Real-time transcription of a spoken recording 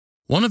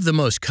One of the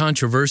most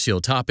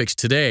controversial topics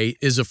today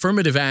is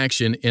affirmative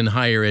action in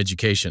higher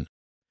education.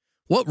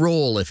 What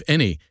role, if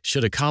any,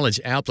 should a college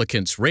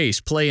applicant's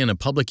race play in a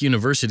public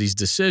university's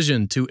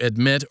decision to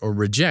admit or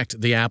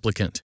reject the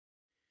applicant?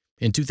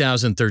 In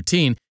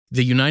 2013,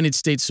 the United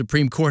States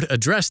Supreme Court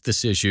addressed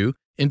this issue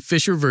in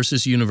Fisher v.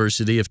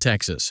 University of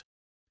Texas.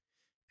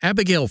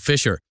 Abigail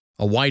Fisher,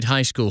 a white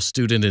high school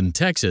student in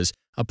Texas,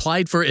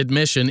 applied for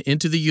admission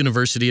into the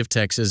University of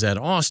Texas at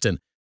Austin,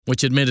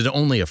 which admitted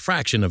only a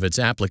fraction of its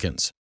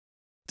applicants.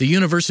 The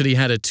university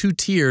had a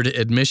two-tiered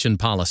admission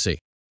policy.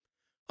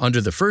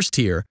 Under the first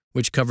tier,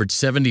 which covered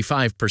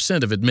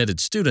 75% of admitted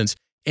students,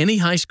 any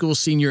high school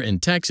senior in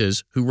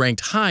Texas who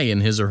ranked high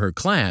in his or her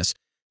class,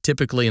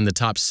 typically in the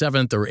top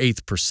 7th or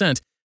 8th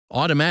percent,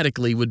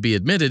 automatically would be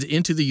admitted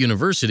into the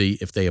university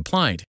if they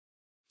applied.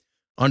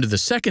 Under the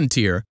second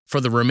tier,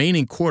 for the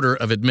remaining quarter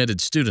of admitted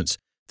students,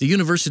 the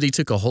university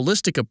took a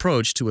holistic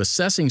approach to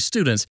assessing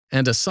students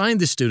and assigned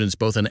the students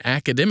both an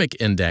academic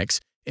index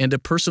and a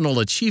personal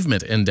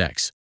achievement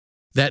index.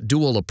 That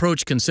dual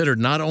approach considered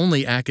not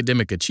only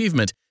academic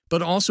achievement,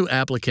 but also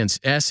applicants'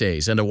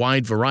 essays and a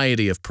wide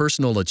variety of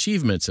personal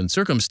achievements and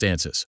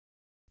circumstances.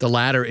 The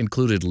latter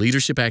included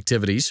leadership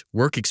activities,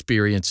 work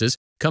experiences,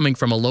 coming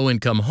from a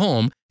low-income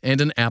home,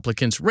 and an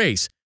applicant's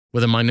race,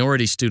 with a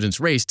minority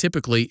student's race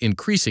typically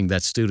increasing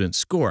that student's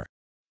score.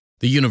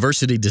 The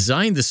university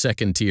designed the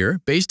second tier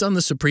based on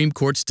the Supreme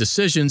Court's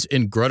decisions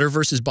in Grutter v.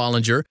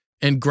 Bollinger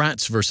and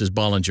Gratz v.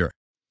 Bollinger.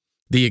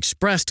 The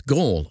expressed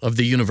goal of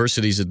the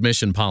university's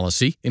admission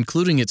policy,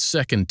 including its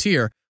second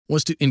tier,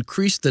 was to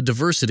increase the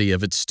diversity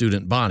of its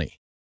student body.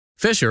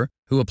 Fisher,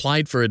 who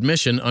applied for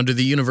admission under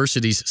the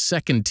university's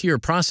second-tier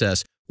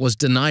process, was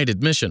denied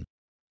admission.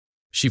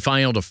 She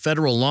filed a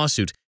federal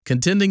lawsuit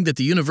contending that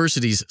the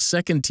university's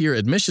second-tier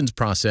admissions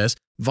process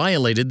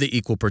violated the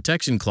Equal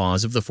Protection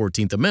Clause of the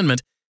 14th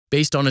Amendment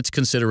based on its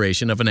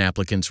consideration of an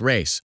applicant's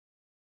race.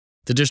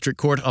 The district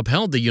court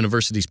upheld the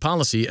university's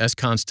policy as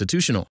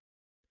constitutional.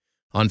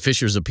 On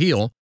Fisher's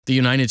appeal, the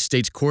United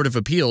States Court of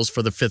Appeals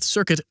for the Fifth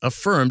Circuit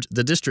affirmed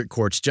the district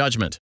court's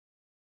judgment.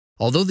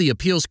 Although the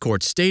appeals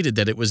court stated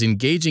that it was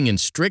engaging in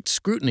strict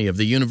scrutiny of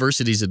the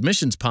university's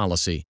admissions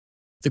policy,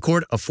 the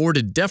court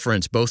afforded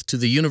deference both to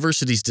the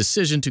university's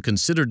decision to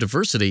consider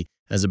diversity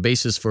as a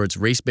basis for its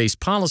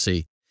race-based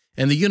policy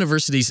and the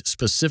university's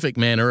specific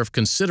manner of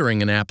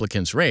considering an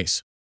applicant's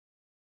race.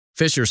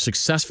 Fisher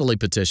successfully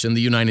petitioned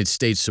the United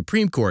States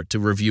Supreme Court to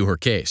review her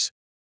case.